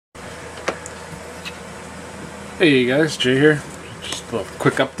Hey guys, Jay here. Just a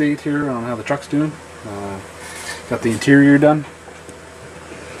quick update here on how the truck's doing. Got the interior done.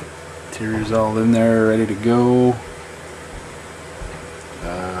 Interior's all in there, ready to go.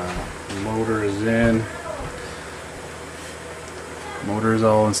 Motor is in. Motor is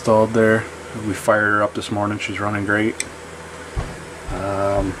all installed there. We fired her up this morning. She's running great.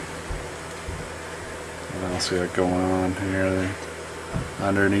 What else we got going on here?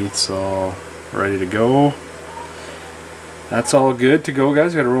 Underneath, so ready to go. That's all good to go,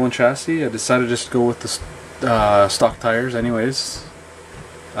 guys. Got a rolling chassis. I decided just to go with the stock tires anyways,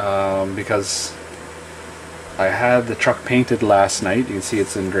 because I had the truck painted last night. You can see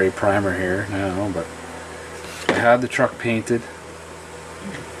it's in gray primer here now, but I had the truck painted,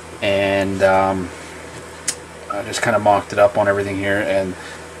 and I just kind of mocked it up on everything here, and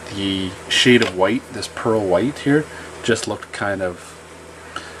the shade of white, this pearl white here, just looked kind of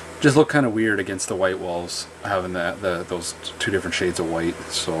weird against the white walls, having those two different shades of white.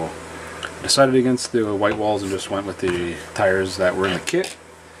 So I decided against the white walls and just went with the tires that were in the kit.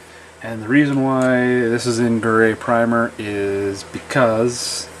 And the reason why this is in gray primer is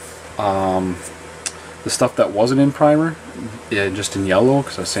because the stuff that wasn't in primer, just in yellow,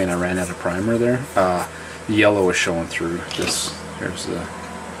 because I was saying I ran out of primer there, the yellow is showing through. Here's the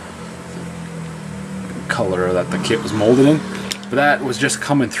color that the kit was molded in. But that was just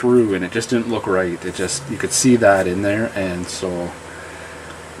coming through and it just didn't look right. You could see that in there, and so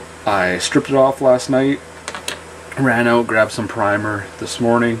I stripped it off last night, ran out, grabbed some primer this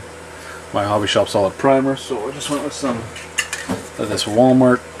morning. My hobby shop's all at primer, so I just went with some of this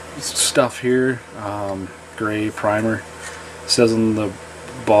Walmart stuff here, gray primer. It says on the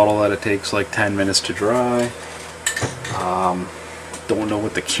bottle that it takes like 10 minutes to dry. Don't know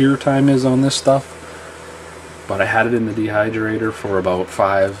what the cure time is on this stuff, but I had it in the dehydrator for about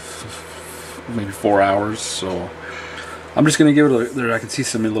 5, maybe 4 hours, so I'm just going to give it I can see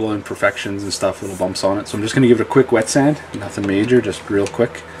some little imperfections and stuff, little bumps on it, so I'm just going to give it a quick wet sand, nothing major, just real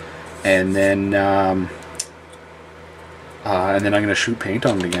quick, and then I'm going to shoot paint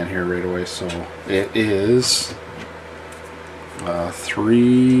on it again here right away. So it is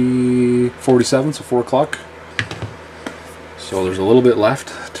 3:47, so 4 o'clock, so there's a little bit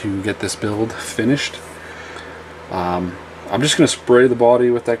left to get this build finished. I'm just going to spray the body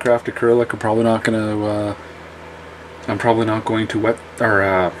with that craft acrylic. I'm probably not going to wet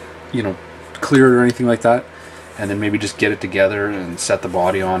or clear it or anything like that, and then maybe just get it together and set the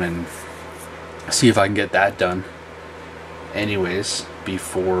body on and see if I can get that done anyways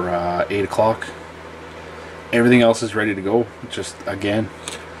before 8 o'clock. Everything else is ready to go. Just again,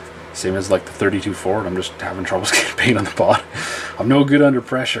 same as like the 32 Ford, I'm just having troubles getting paint on the body. I'm no good under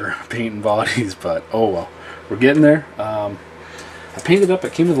pressure painting bodies, but oh well. We're getting there. I painted up,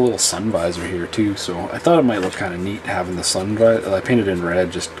 it came with a little sun visor here too, so I thought it might look kind of neat having the sun visor. I painted in red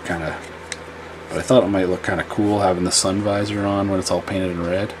just kind of, but I thought it might look kind of cool having the sun visor on when it's all painted in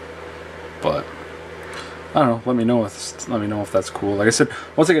red. But I don't know, let me know if that's cool. Like I said,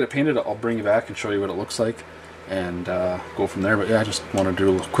 once I get it painted, I'll bring you back and show you what it looks like and go from there. But yeah, I just want to do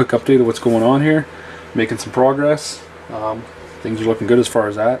a little quick update of what's going on here, making some progress. Things are looking good as far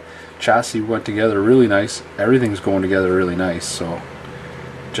as that. Chassis went together really nice. Everything's going together really nice. So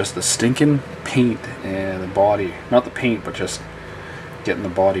just the stinking paint and the body, not the paint, but just getting the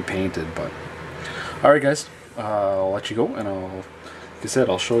body painted. But alright guys, I'll let you go, and like I said,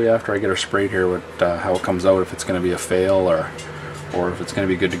 I'll show you after I get her sprayed here what how it comes out, if it's going to be a fail or if it's going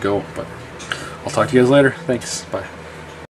to be good to go. But I'll talk to you guys later. Thanks. Bye.